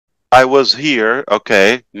I was here,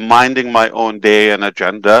 okay, minding my own day and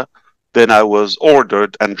agenda. Then I was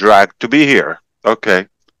ordered and dragged to be here, okay,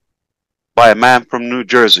 by a man from New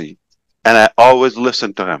Jersey. And I always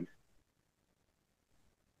listened to him.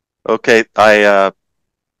 Okay, I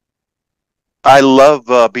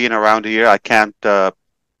love being around here. I can't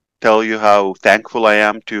tell you how thankful I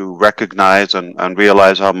am to recognize and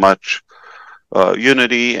realize how much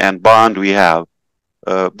unity and bond we have.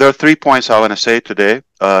 There are 3 points I want to say today.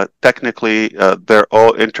 Technically, they're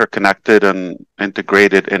all interconnected and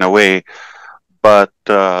integrated in a way. But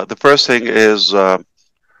the first thing is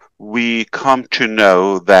we come to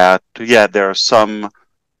know that, yeah, there are some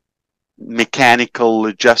mechanical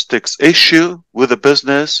logistics issue with a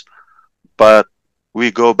business, but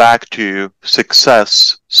we go back to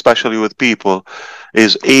success, especially with people,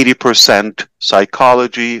 is 80%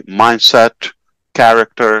 psychology, mindset,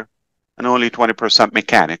 character, and only 20%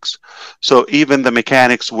 mechanics. So even the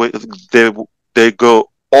mechanics, they, they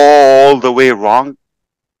go all the way wrong,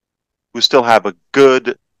 we still have a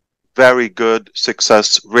good, very good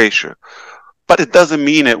success ratio. But it doesn't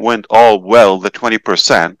mean it went all well, the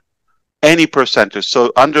 20%. Any percentage.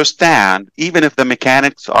 So understand, even if the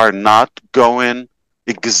mechanics are not going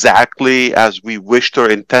exactly as we wished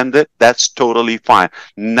or intended, that's totally fine.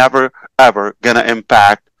 Never, ever gonna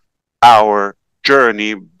impact our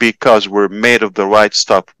journey because we're made of the right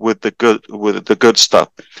stuff with the good stuff.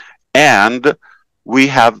 And we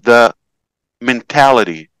have the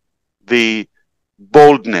mentality, the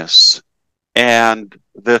boldness, and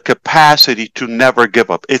the capacity to never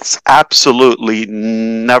give up. It's absolutely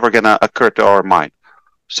never going to occur to our mind.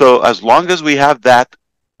 So as long as we have that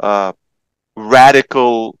uh,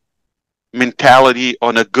 radical mentality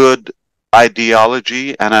on a good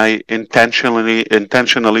ideology, and I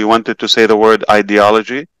intentionally wanted to say the word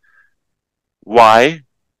ideology. Why?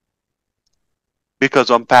 Because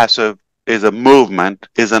ONPASSIVE is a movement,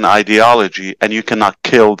 is an ideology, and you cannot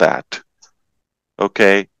kill that.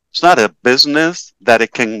 Okay? It's not a business that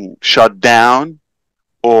it can shut down,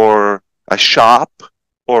 or a shop,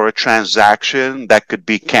 or a transaction that could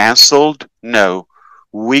be canceled. No,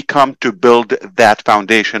 we come to build that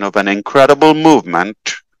foundation of an incredible movement.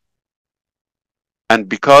 And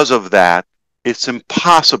because of that, it's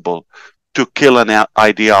impossible to kill an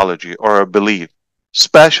ideology or a belief,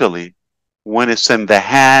 especially when it's in the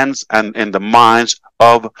hands and in the minds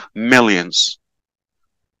of millions.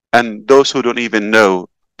 And those who don't even know,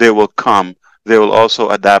 they will come, they will also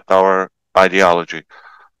adapt our ideology.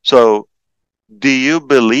 So do you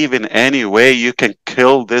believe in any way you can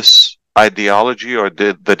kill this ideology or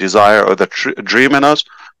the desire or the dream in us?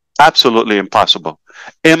 Absolutely impossible.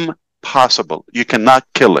 Impossible. You cannot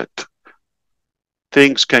kill it.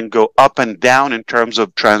 Things can go up and down in terms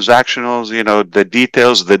of transactionals, the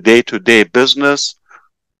details, the day-to-day business,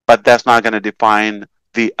 but that's not going to define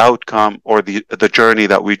the outcome or the journey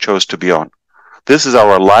that we chose to be on. This is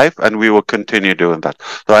our life, and we will continue doing that.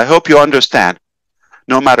 So I hope you understand.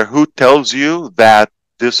 No matter who tells you that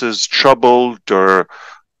this is troubled or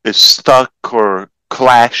is stuck or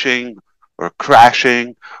clashing or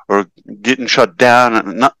crashing or getting shut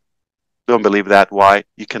down, don't believe that. Why?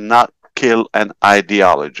 You cannot kill an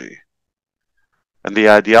ideology. And the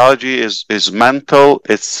ideology is mental,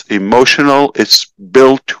 it's emotional, it's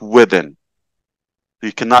built within.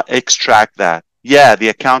 You cannot extract that. Yeah, the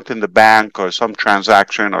account in the bank or some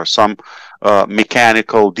transaction or some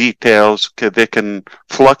mechanical details, they can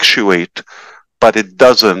fluctuate, but it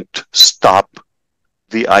doesn't stop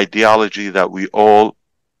the ideology that we all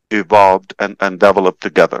evolved and developed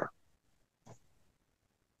together.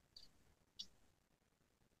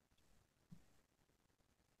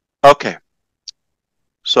 Okay,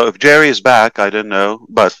 so if Jerry is back, I don't know,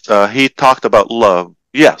 but he talked about love.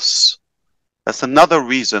 Yes, that's another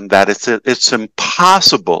reason that it's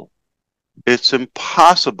impossible. It's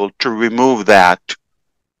impossible to remove that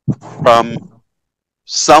from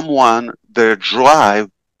someone. Their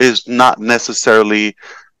drive is not necessarily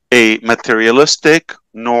a materialistic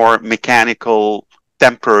nor mechanical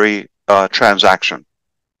temporary transaction,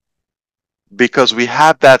 because we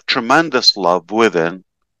have that tremendous love within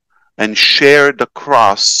and shared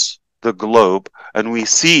across the globe, and we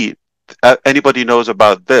see anybody knows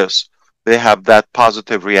about this, they have that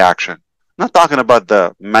positive reaction. I'm not talking about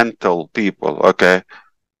the mental people, okay?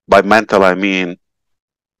 By mental I mean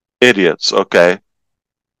idiots, okay?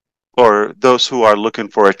 Or those who are looking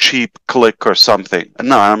for a cheap click or something.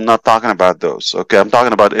 No, I'm not talking about those, okay? I'm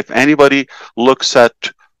talking about if anybody looks at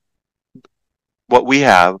what we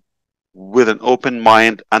have with an open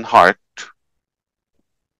mind and heart,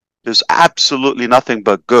 there's absolutely nothing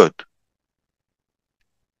but good.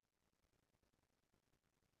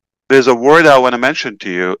 there's a word I want to mention to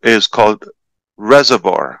you is called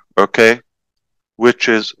reservoir, okay, which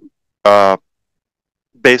is uh,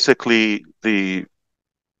 basically the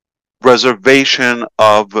reservation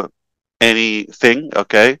of anything,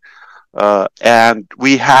 okay, and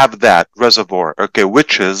we have that reservoir, okay,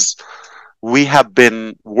 which is we have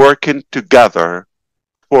been working together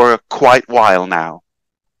for a quite while now.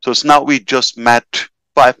 So it's not we just met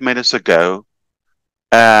 5 minutes ago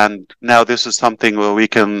and now this is something where we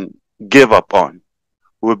can give up on.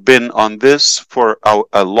 We've been on this for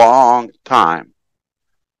a long time.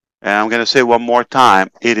 And I'm going to say one more time,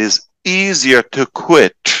 it is easier to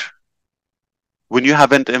quit when you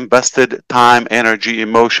haven't invested time, energy,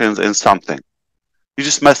 emotions in something. You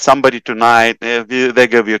just met somebody tonight, they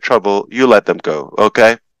give you trouble, you let them go,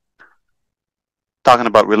 okay? Talking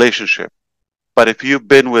about relationship. But if you've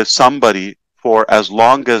been with somebody for as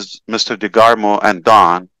long as Mr. DeGarmo and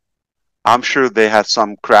Don, I'm sure they had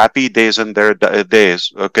some crappy days in their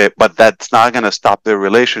days, okay? But that's not going to stop their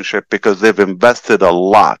relationship because they've invested a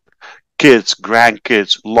lot. Kids,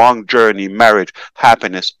 grandkids, long journey, marriage,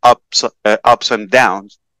 happiness, ups and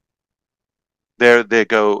downs. There they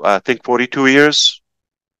go, I think 42 years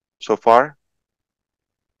so far.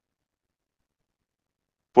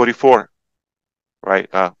 44, right?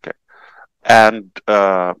 Okay. And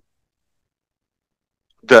the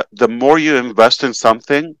more you invest in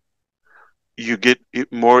something, you get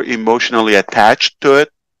more emotionally attached to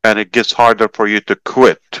it, and it gets harder for you to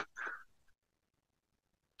quit.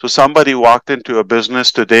 So somebody walked into a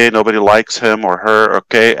business today, nobody likes him or her,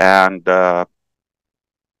 okay, and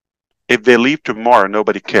if they leave tomorrow,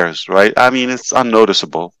 nobody cares, right? I mean, it's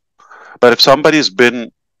unnoticeable. But if somebody's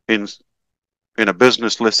been in in a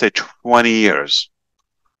business, let's say 20 years,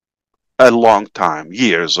 a long time,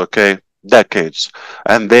 years, okay, decades,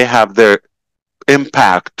 and they have their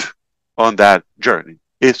impact on that journey,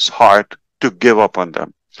 it's hard to give up on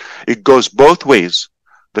them. It goes both ways.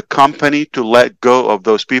 The company to let go of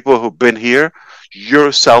those people who've been here,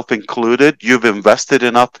 yourself included, you've invested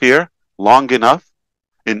enough here, long enough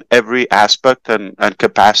in every aspect and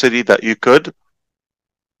capacity that you could.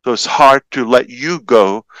 So it's hard to let you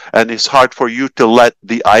go, and it's hard for you to let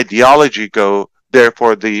the ideology go,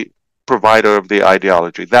 therefore the provider of the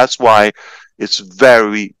ideology. That's why it's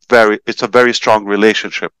it's a very strong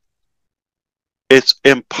relationship. It's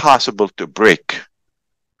impossible to break.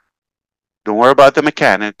 Don't worry about the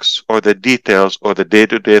mechanics or the details or the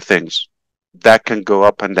day-to-day things. That can go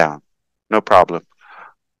up and down. No problem.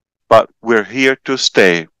 But we're here to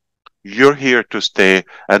stay. You're here to stay,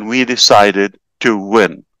 and we decided to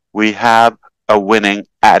win. We have a winning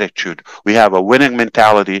attitude. We have a winning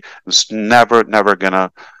mentality. It's never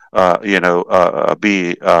gonna,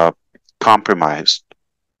 be compromised.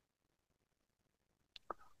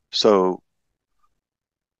 So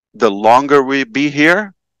the longer we be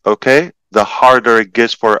here, okay, the harder it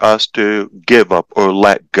gets for us to give up or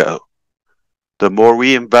let go. The more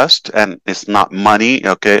we invest, and it's not money,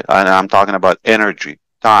 okay, and I'm talking about energy,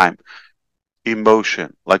 time,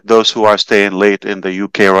 emotion, like those who are staying late in the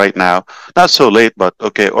UK right now, not so late, but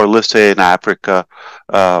okay, or let's say in Africa,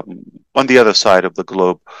 on the other side of the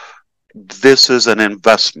globe, this is an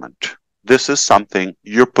investment. This is something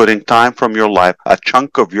you're putting time from your life, a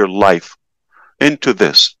chunk of your life into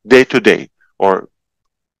this day to day, or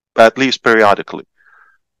at least periodically.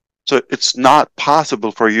 So it's not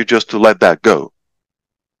possible for you just to let that go.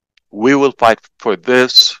 We will fight for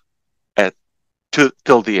this at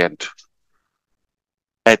till the end.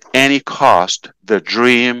 At any cost, the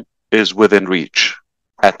dream is within reach.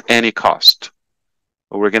 At any cost.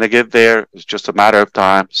 We're going to get there. It's just a matter of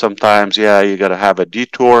time. Sometimes, yeah, you got to have a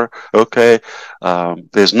detour. Okay.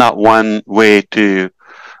 There's not one way to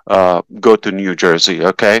go to New Jersey.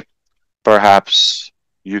 Okay. Perhaps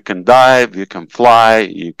you can dive, you can fly,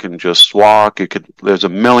 you can just walk. There's a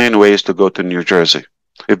million ways to go to New Jersey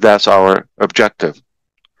if that's our objective.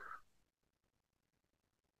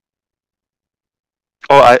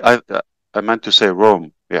 Oh, I meant to say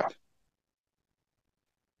Rome. Yeah.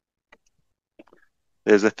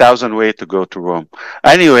 There's 1,000 ways to go to Rome.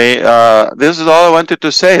 Anyway, this is all I wanted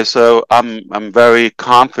to say. So I'm very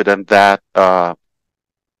confident that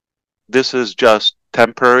this is just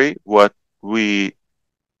temporary. What we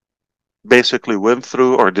basically went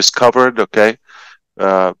through or discovered. Okay,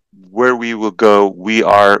 where we will go, we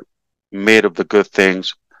are made of the good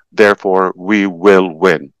things. Therefore, we will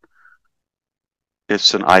win.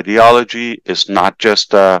 It's an ideology. It's not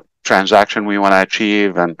just a transaction we want to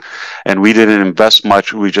achieve, and we didn't invest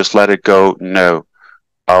much. We just let it go. No,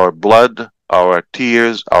 our blood, our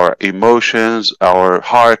tears, our emotions, our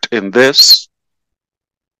heart in this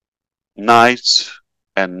nights,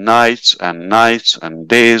 and nights and nights and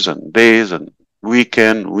days and week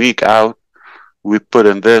in, week out. We put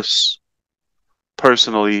in this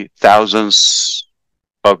personally thousands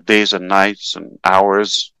of days and nights and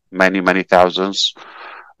hours, many thousands.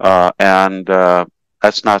 And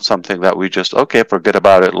that's not something that we just, okay, forget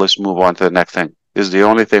about it. Let's move on to the next thing. This is the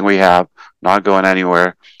only thing we have, not going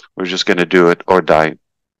anywhere. We're just going to do it or die.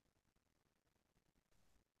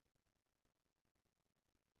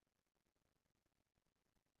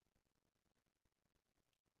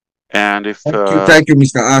 And if, Thank you,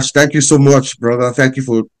 Mr. Ash. Thank you so much, brother. Thank you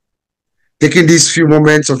for taking these few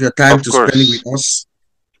moments of your time of to spend it course, with us.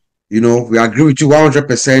 You know, we agree with you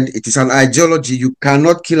 100%. It is an ideology. You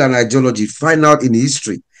cannot kill an ideology. Find out in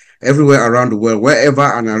history, everywhere around the world, wherever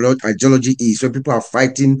an ideology is, when people are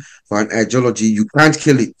fighting for an ideology, you can't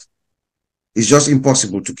kill it. It's just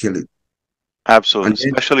impossible to kill it. absolutely, And then,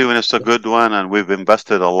 especially when it's a good one and we've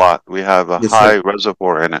invested a lot. We have a yes, sir. high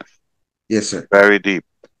reservoir in it, Yes, sir. very deep.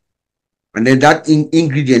 And then that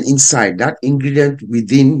ingredient inside, that ingredient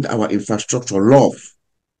within our infrastructure, love.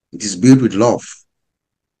 It is built with love,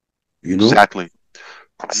 you know? Exactly.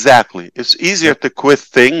 Exactly. It's easier Yeah. to quit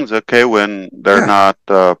things, okay, when they're Yeah, not,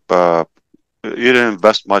 you didn't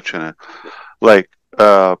invest much in it. Like,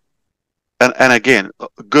 uh, and again,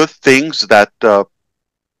 good things that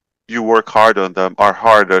you work hard on them are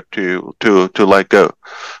harder to let go.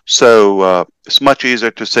 So it's much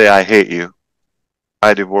easier to say, I hate you,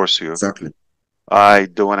 I divorce you, exactly. I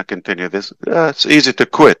don't want to continue this. It's easy to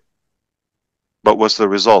quit, but what's the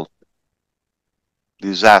result?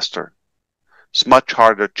 Disaster. It's much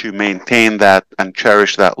harder to maintain that and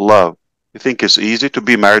cherish that love. You think it's easy to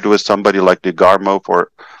be married with somebody like DeGarmo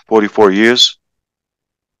for 44 years?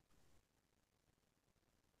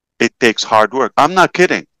 It takes hard work. I'm not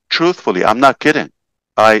kidding. Truthfully, I'm not kidding.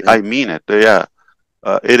 Yeah, I mean it. Yeah.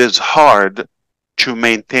 It is hard to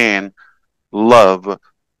maintain love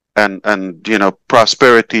and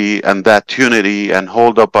prosperity and that unity and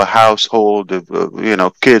hold up a household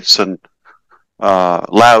of kids and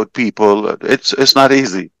loud people. It's not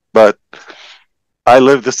easy, but I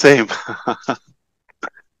live the same.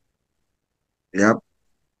 yeah.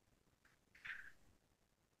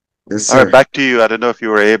 Yes, All right, sir. back to you. I don't know if you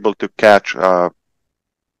were able to catch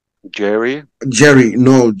Jerry. Jerry,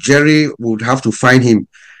 no, Jerry would have to find him.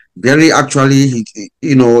 Jerry actually,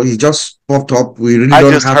 he just popped up. We really I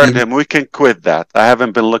don't just have heard him. him. We can quit that. I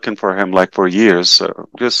haven't been looking for him like for years. So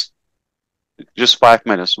just 5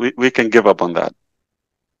 minutes. We can give up on that.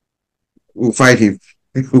 We'll find him.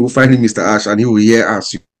 We'll find him, Mr. Ash, and he will hear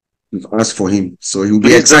us. We've asked for him. So he'll be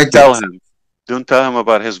Please don't excited tell him. Don't tell him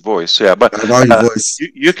about his voice. Yeah, but about his voice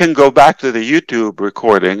you can go back to the YouTube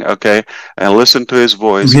recording, okay, and listen to his to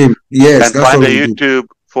voice him. Yes, and that's find what a we'll do. YouTube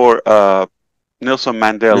for Nelson Nelson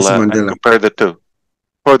Mandela and Mandela. compare the two.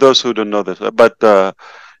 For those who don't know this, but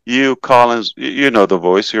you, Collins, you know the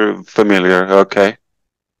voice. You're familiar, okay,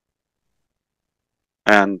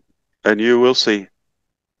 and you will see.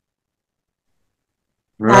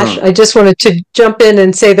 Ash, Ah, I just wanted to jump in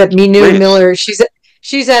and say that Minu Please. Miller,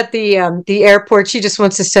 she's at the airport. She just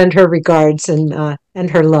wants to send her regards and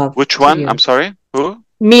her love Which to one? I'm you. sorry. Who?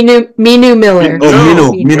 Minu Miller. oh,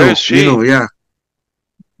 No. Minu. Where is she? Mino, yeah.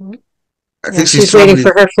 I Yeah, think she's she's waiting traveling.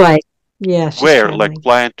 for her flight. Yeah, she's Where? Like traveling.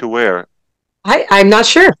 flying to where? I'm not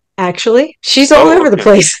sure, actually. She's all Oh, over the okay.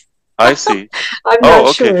 place. I see. I'm not Oh,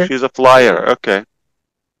 okay. sure. She's a Yeah. flyer. Okay.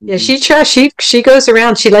 Yeah, Mhm. she goes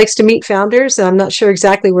around. She likes to meet founders. I'm not sure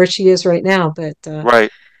exactly where she is right now, but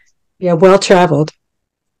Right. yeah, well traveled.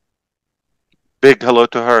 Big hello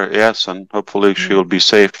to her. Yes, and hopefully Yeah. she'll be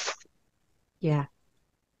safe. Yeah.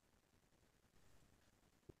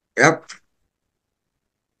 Yep.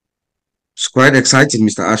 It's quite exciting,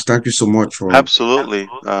 Mr. Ash. Thank you so much for Absolutely.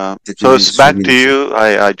 taking So it's these few back to minutes. you.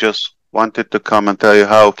 I just wanted to come and tell you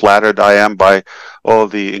how flattered I am by all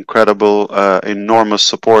the incredible, enormous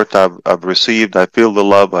support I've received. I feel the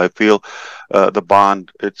love. I feel the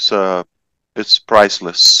bond. It's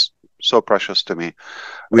priceless. So precious to me.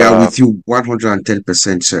 We are Uh, with you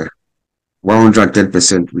 110%, sir.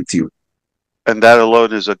 110% with you. and that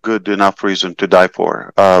alone is a good enough reason to die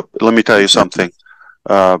for. Let me tell you Exactly. something.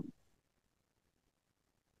 Uh,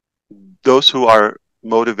 those who are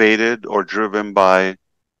motivated or driven by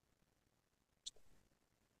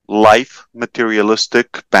life, materialistic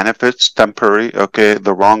benefits, temporary, okay,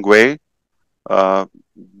 the wrong way, uh,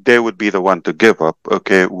 they would be the one to give up.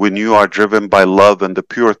 Okay, when you are driven by love and the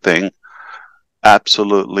pure thing,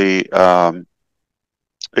 absolutely,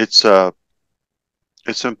 it's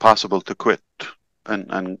it's impossible to quit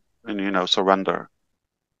and surrender.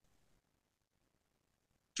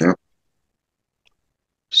 Yeah.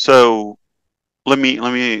 So let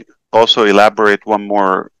me also elaborate one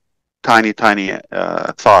more tiny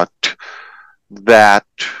thought, that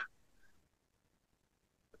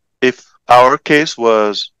if our case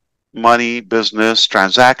was money, business,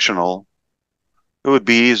 transactional, it would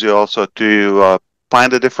be easy also to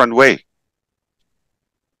find a different way.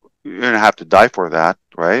 You don't have to die for that,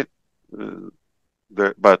 right? Uh,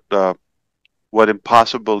 but what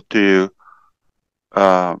impossible to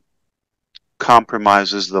uh,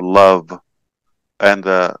 compromise is the love and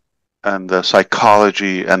the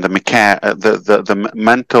psychology and the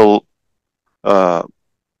mental uh,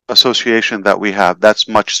 association that we have. That's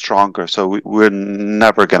much stronger. So we're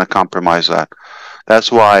never going to compromise that.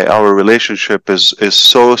 That's why our relationship is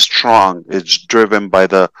so strong. It's driven by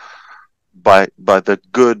the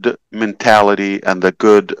good mentality and the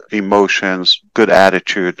good emotions, good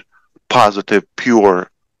attitude, positive, pure.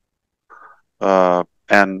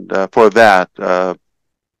 And for that,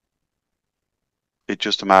 it's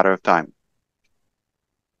just a matter of time.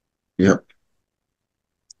 Yeah.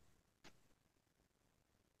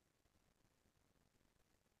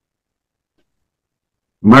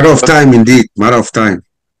 Matter of But time, indeed. Matter of time.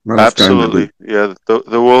 Matter of time, indeed. absolutely, yeah.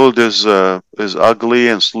 The world is ugly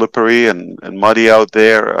and slippery and muddy out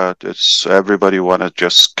there. It's everybody want to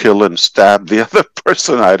just kill and stab the other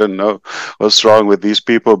person. I don't know what's wrong with these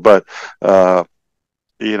people, but uh,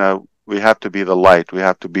 we have to be the light. We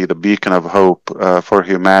have to be the beacon of hope for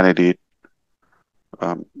humanity.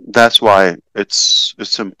 That's why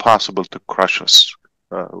it's impossible to crush us.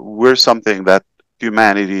 We're something that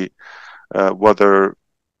humanity, whether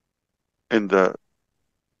in the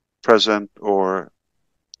present or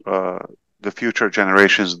uh, the future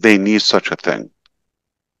generations, they need such a thing.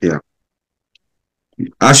 Yeah.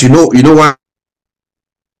 As you know what?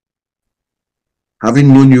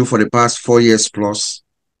 Having known you for the past 4 years plus,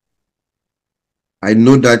 I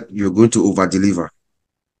know that you're going to over deliver.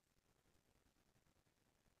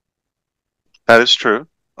 That is true.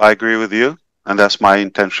 I agree with you, and that's my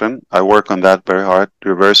intention. I work on that very hard.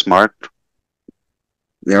 You're very smart.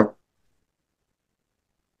 Yep.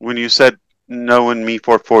 When you said knowing me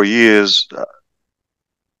for 4 years,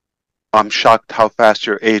 I'm shocked how fast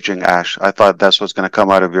you're aging, Ash. I thought that's what's going to come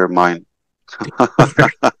out of your mind.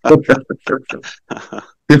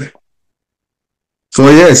 So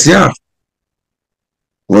yes, yeah.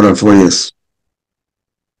 More than 4 years.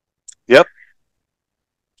 Yep,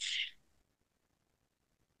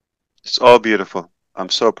 it's all beautiful. I'm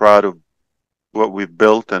so proud of what we've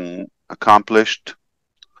built and accomplished.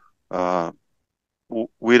 Uh,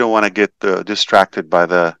 we don't want to get distracted by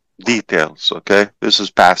the details, okay? This is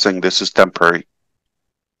passing, this is temporary.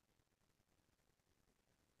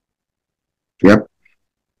 Yep.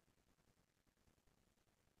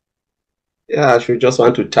 Yeah, I should just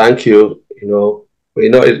want to thank you.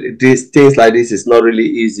 These things like this is not really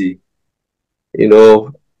easy. You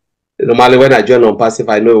know, Normally when I join on passive,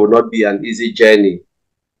 I know it will not be an easy journey.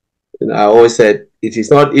 I always said it is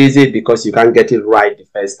not easy because you can't get it right the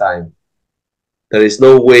first time. There is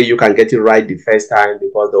no way you can get it right the first time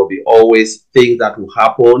because there will be always things that will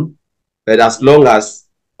happen. But as long as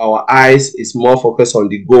our eyes is more focused on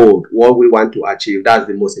the goal, what we want to achieve, that's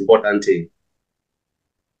the most important thing.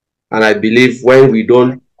 And I believe when we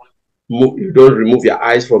don't move, you don't remove your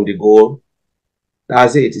eyes from the goal,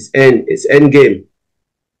 that's it. It's end game.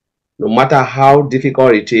 No matter how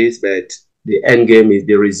difficult it is, but the end game is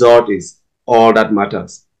the result is all that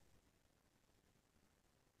matters.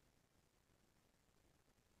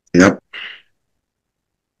 Yep.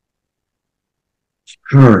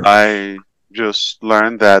 Sure. I just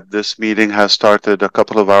learned that this meeting has started a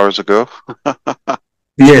couple of hours ago.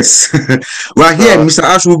 Yes. Well, here, So Mr.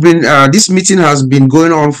 Ash, this meeting has been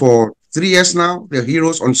going on for 3 years now. The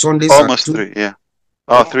heroes on Sundays at almost 2. three, yeah.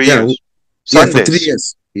 Oh, three Yeah, years. yeah, for three Sundays.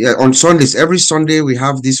 years. Yeah, on Sundays. Every Sunday we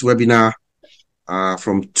have this webinar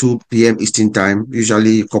from 2 p.m. Eastern time,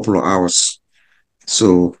 usually a couple of hours.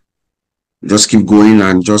 So just keep going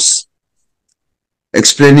and just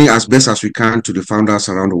explaining as best as we can to the founders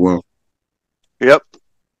around the world. Yep.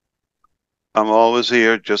 I'm always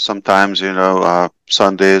here. Just sometimes,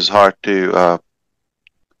 Sunday is hard to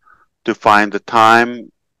find the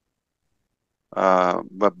time.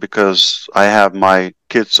 But because I have my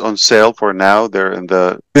kids on sale for now, they're in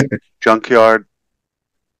the junkyard.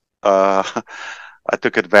 I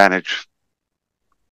took advantage.